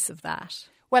face of that?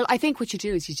 Well, I think what you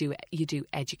do is you do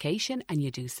education and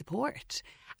you do support.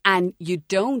 And you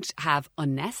don't have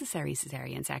unnecessary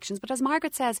caesarean sections. But as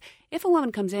Margaret says, if a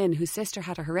woman comes in whose sister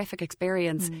had a horrific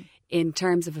experience in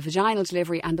terms of a vaginal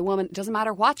delivery, and the woman, doesn't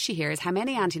matter what she hears, how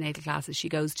many antenatal classes she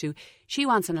goes to, she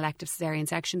wants an elective caesarean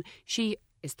section. She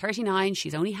is 39,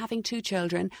 she's only having 2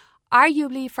 children.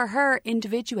 Arguably for her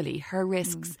individually, her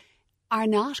risks are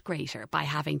not greater by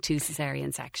having 2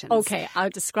 caesarean sections. Okay, I'll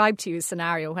describe to you a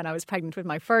scenario when I was pregnant with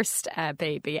my first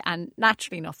baby, and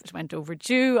naturally enough it went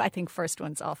overdue. I think first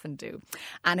ones often do.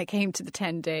 And it came to the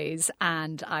 10 days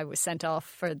and I was sent off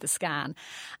for the scan.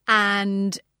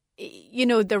 And you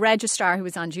know, the registrar who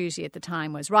was on duty at the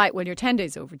time was, right, well, you're 10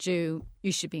 days overdue,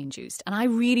 you should be induced. And I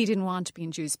really didn't want to be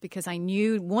induced because I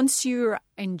knew once you're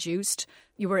induced,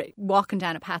 you were walking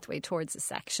down a pathway towards a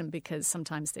section because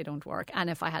sometimes they don't work. And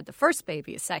if I had the first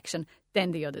baby a section,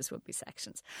 then the others would be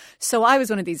sections. So I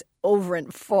was one of these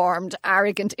overinformed,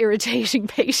 arrogant, irritating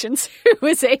patients who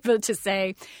was able to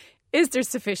say, is there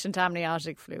sufficient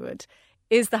amniotic fluid?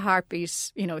 Is the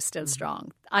heartbeat, you know, still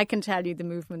strong? I can tell you the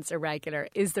movements are regular.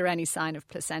 Is there any sign of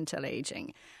placental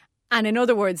ageing? And in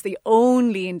other words, the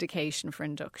only indication for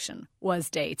induction was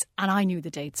dates. And I knew the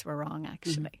dates were wrong,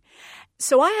 actually.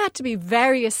 So I had to be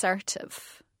very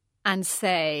assertive and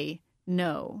say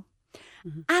no.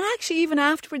 And actually, even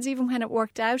afterwards, even when it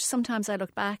worked out, sometimes I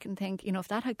look back and think, you know, if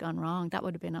that had gone wrong, that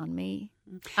would have been on me.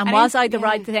 And was I the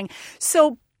right thing?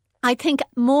 So I think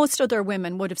most other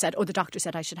women would have said, oh, the doctor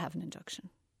said I should have an induction.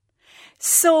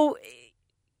 So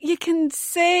you can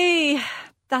say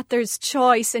that there's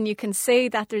choice and you can say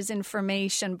that there's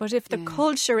information, but if the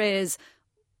culture is,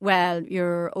 well,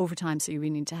 you're overtime, so you really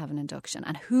need to have an induction,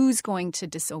 and who's going to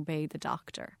disobey the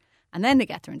doctor? And then they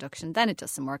get their induction, then it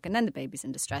doesn't work, and then the baby's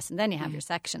in distress, and then you have your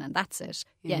section, and that's it.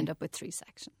 You end up with 3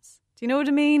 sections. Do you know what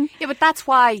I mean? Yeah, but that's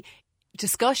why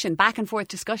discussion, back and forth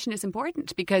discussion is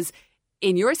important, because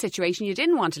in your situation, you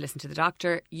didn't want to listen to the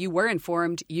doctor. You were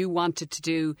informed. You wanted to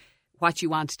do what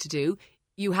you wanted to do.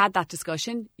 You had that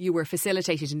discussion. You were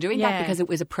facilitated in doing that because it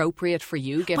was appropriate for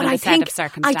you, given a set of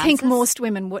circumstances. I think most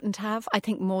women wouldn't have. I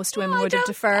think most women would have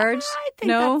deferred.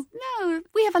 No,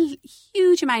 we have a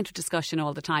huge amount of discussion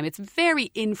all the time. It's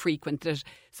very infrequent that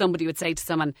somebody would say to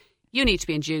someone, you need to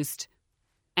be induced.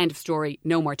 End of story.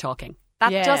 No more talking.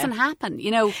 That doesn't happen,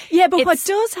 you know. Yeah, but what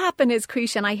does happen is,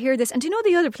 Krysia, and I hear this, and do you know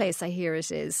the other place I hear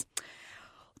it is,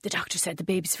 the doctor said the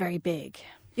baby's very big.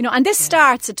 You know, and this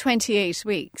starts at 28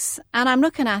 weeks. And I'm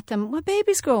looking at them, well,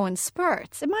 babies grow in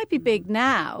spurts. It might be big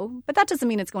now, but that doesn't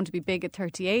mean it's going to be big at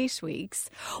 38 weeks.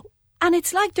 And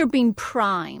it's like they're being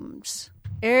primed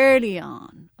early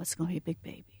on. Oh, it's going to be a big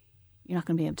baby. You're not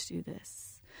going to be able to do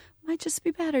this. Might just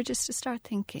be better just to start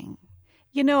thinking.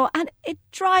 You know, and it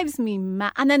drives me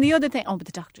mad. And then the other thing, oh, but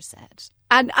the doctor said.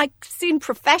 And I've seen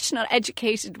professional,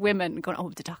 educated women going, oh,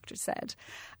 but the doctor said.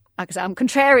 Because I'm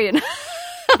contrarian.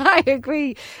 I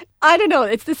agree. I don't know.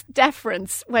 It's this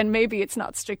deference when maybe it's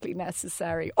not strictly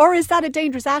necessary. Or is that a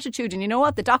dangerous attitude? And you know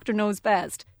what? The doctor knows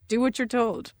best. Do what you're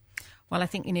told. Well, I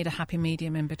think you need a happy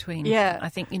medium in between. Yeah. I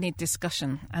think you need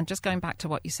discussion. And just going back to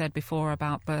what you said before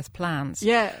about birth plans.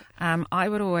 Yeah. I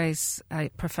would always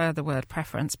prefer the word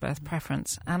preference, birth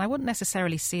preference. And I wouldn't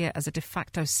necessarily see it as a de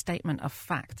facto statement of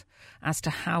fact as to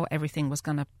how everything was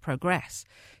going to progress.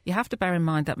 You have to bear in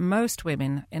mind that most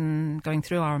women in going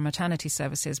through our maternity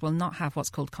services will not have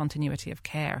what's called continuity of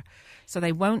care. So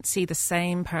they won't see the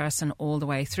same person all the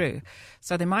way through.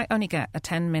 So they might only get a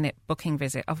 10-minute booking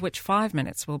visit, of which 5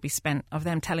 minutes will be spent of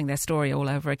them telling their story all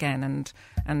over again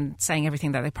and saying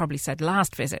everything that they probably said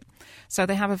last visit. So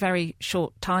they have a very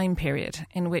short time period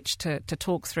in which to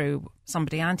talk through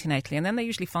somebody antenatally, and then they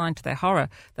usually find to their horror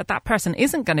that that person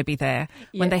isn't going to be there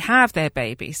when they have their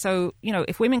baby. So, you know,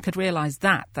 if women could realise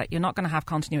that you're not going to have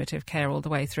continuity of care all the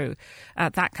way through,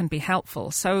 that can be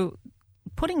helpful. So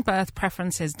putting birth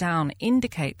preferences down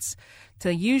indicates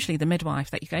to usually the midwife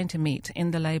that you're going to meet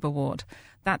in the labour ward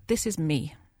that this is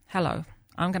me. Hello.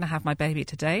 I'm going to have my baby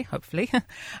today, hopefully,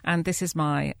 and this is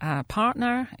my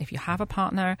partner, if you have a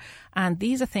partner, and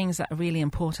these are things that are really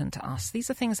important to us. These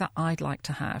are things that I'd like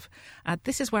to have.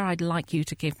 This is where I'd like you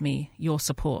to give me your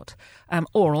support.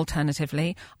 Or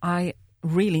alternatively, I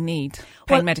really need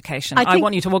pain medication. I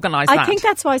want you to organise that. I think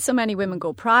that's why so many women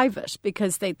go private,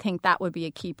 because they think that would be a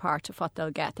key part of what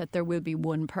they'll get, that there will be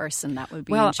one person that will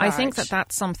be in charge. Well, I think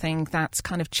that's something that's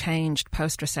kind of changed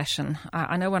post-recession.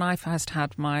 I know when I first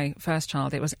had my first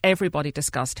child, it was everybody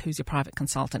discussed who's your private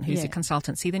consultant, who's your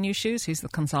consultant. See the new shoes? Who's the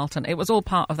consultant? It was all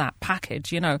part of that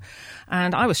package, you know.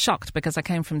 And I was shocked because I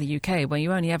came from the UK where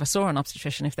you only ever saw an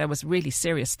obstetrician if there was really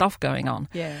serious stuff going on.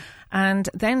 Yeah. And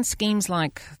then schemes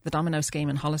like the Domino scheme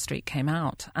in Holles Street came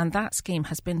out, and that scheme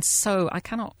has been so, I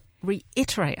cannot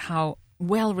reiterate how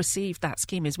well received that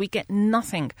scheme is. We get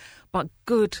nothing but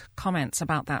good comments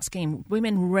about that scheme.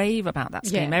 Women rave about that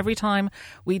scheme. Every time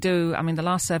we do, I mean, the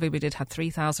last survey we did had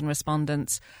 3,000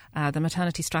 respondents. The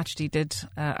maternity strategy did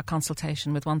a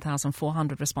consultation with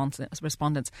 1,400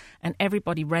 respondents, and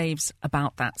everybody raves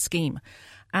about that scheme.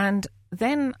 And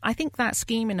then I think that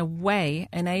scheme, in a way,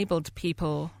 enabled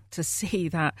people to see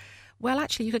that, well,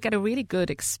 actually, you could get a really good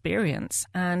experience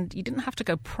and you didn't have to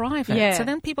go private. Yeah. So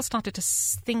then people started to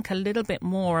think a little bit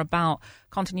more about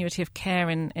continuity of care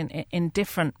in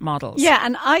different models. Yeah,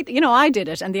 and I did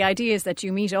it. And the idea is that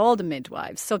you meet all the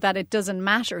midwives so that it doesn't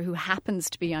matter who happens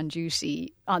to be on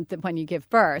duty when you give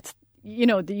birth. You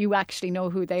know, you actually know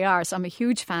who they are. So I'm a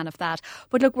huge fan of that.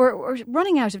 But look, we're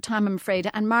running out of time, I'm afraid.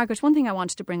 And Margaret, one thing I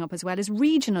wanted to bring up as well is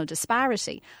regional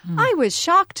disparity. I was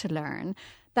shocked to learn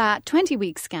that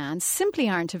 20-week scans simply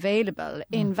aren't available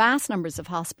in vast numbers of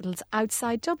hospitals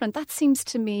outside Dublin. That seems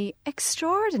to me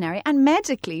extraordinary and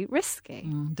medically risky.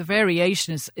 The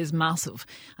variation is massive.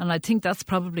 And I think that's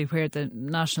probably where the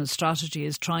national strategy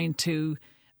is trying to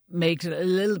make it a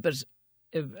little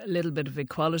bit of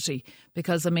equality,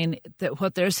 because I mean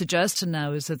what they're suggesting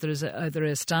now is that there's either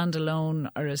a standalone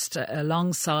or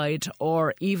alongside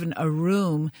or even a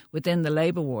room within the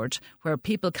labour ward where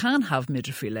people can have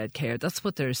midwifery-led care. That's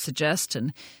what they're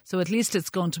suggesting. So at least it's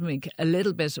going to make a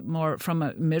little bit more, from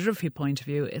a midwifery point of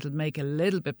view, it'll make a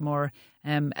little bit more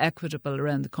equitable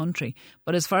around the country.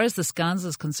 But as far as the scans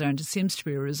is concerned, it seems to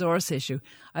be a resource issue.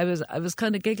 I was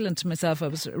kind of giggling to myself. I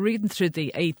was reading through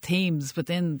the 8 themes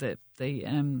within the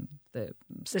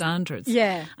standards.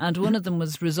 Yeah. And one of them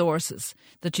was resources,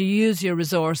 that you use your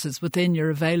resources within your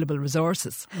available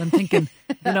resources. And I'm thinking,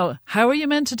 how are you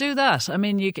meant to do that? I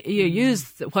mean, you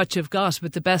use what you've got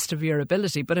with the best of your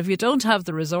ability, but if you don't have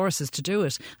the resources to do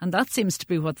it, and that seems to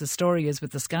be what the story is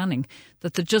with the scanning,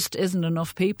 that there just isn't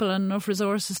enough people and enough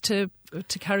resources to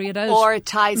carry it out. Or it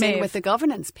ties in with the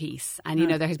governance piece. And,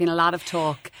 there has been a lot of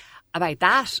talk about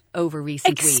that over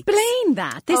recent weeks. Explain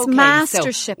that, this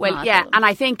mastership model. Well, yeah, and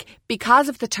I think because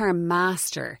of the term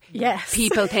master,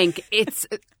 people think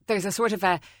there's a sort of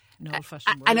an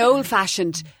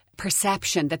old-fashioned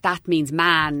perception that means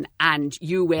man, and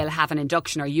you will have an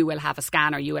induction or you will have a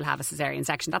scan or you will have a caesarean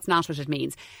section. That's not what it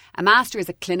means. A master is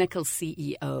a clinical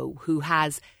CEO who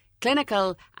has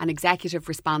clinical and executive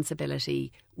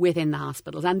responsibility within the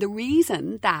hospitals. And the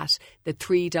reason that the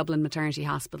 3 Dublin maternity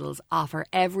hospitals offer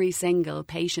every single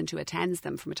patient who attends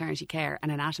them for maternity care an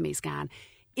anatomy scan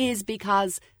is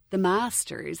because the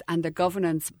masters and the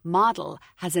governance model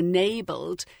has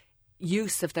enabled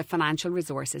use of the financial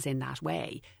resources in that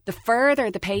way. The further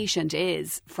the patient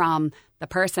is from the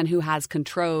person who has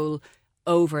control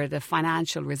over the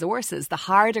financial resources, the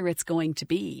harder it's going to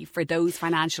be for those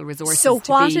financial resources to be.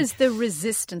 So what is the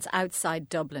resistance outside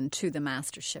Dublin to the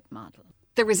mastership model?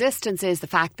 The resistance is the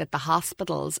fact that the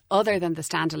hospitals, other than the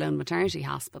standalone maternity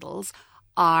hospitals,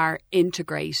 are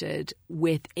integrated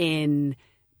within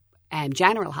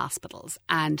general hospitals,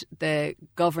 and the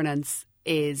governance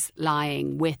is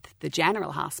lying with the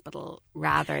general hospital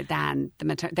rather than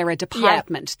they're a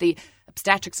department. The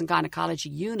obstetrics and gynecology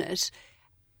unit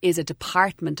is a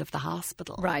department of the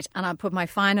hospital. Right. And I'll put my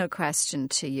final question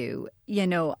to you.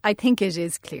 I think it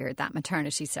is clear that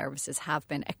maternity services have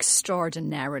been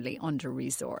extraordinarily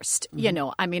under-resourced.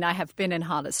 I mean, I have been in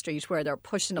Holles Street where they're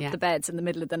pushing up the beds in the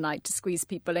middle of the night to squeeze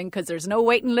people in because there's no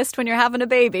waiting list when you're having a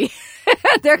baby.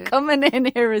 They're coming in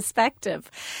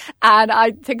irrespective. And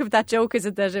I think of that joke is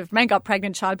that if men got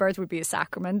pregnant, childbirth would be a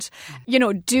sacrament.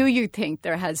 Do you think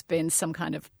there has been some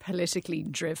kind of politically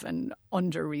driven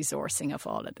under-resourcing of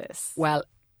all of this? Well,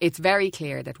 it's very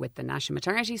clear that with the National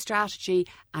Maternity Strategy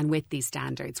and with these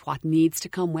standards, what needs to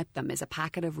come with them is a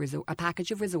package of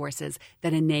resources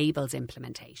that enables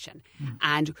implementation.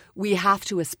 And we have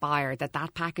to aspire that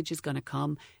package is going to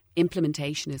come,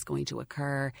 implementation is going to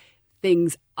occur,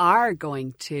 things are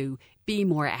going to be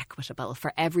more equitable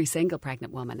for every single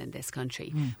pregnant woman in this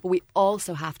country. But we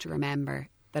also have to remember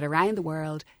that around the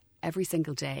world, every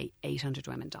single day, 800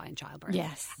 women die in childbirth.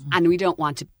 Yes. And we don't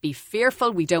want to be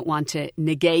fearful. We don't want to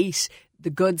negate the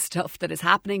good stuff that is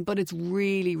happening. But it's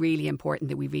really, really important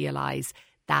that we realise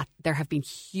that there have been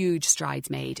huge strides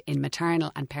made in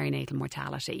maternal and perinatal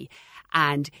mortality.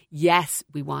 And yes,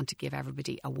 we want to give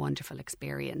everybody a wonderful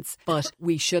experience. But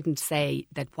we shouldn't say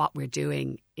that what we're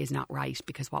doing is not right,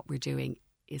 because what we're doing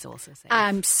is also safe.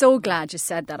 I'm so glad you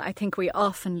said that. I think we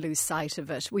often lose sight of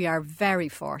it. We are very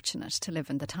fortunate to live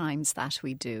in the times that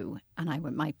we do, and I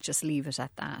might just leave it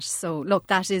at that. So look,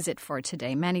 that is it for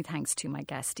today. Many thanks to my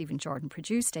guest, Stephen Jordan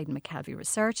produced, Aidan McKelvey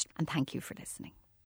researched, and thank you for listening.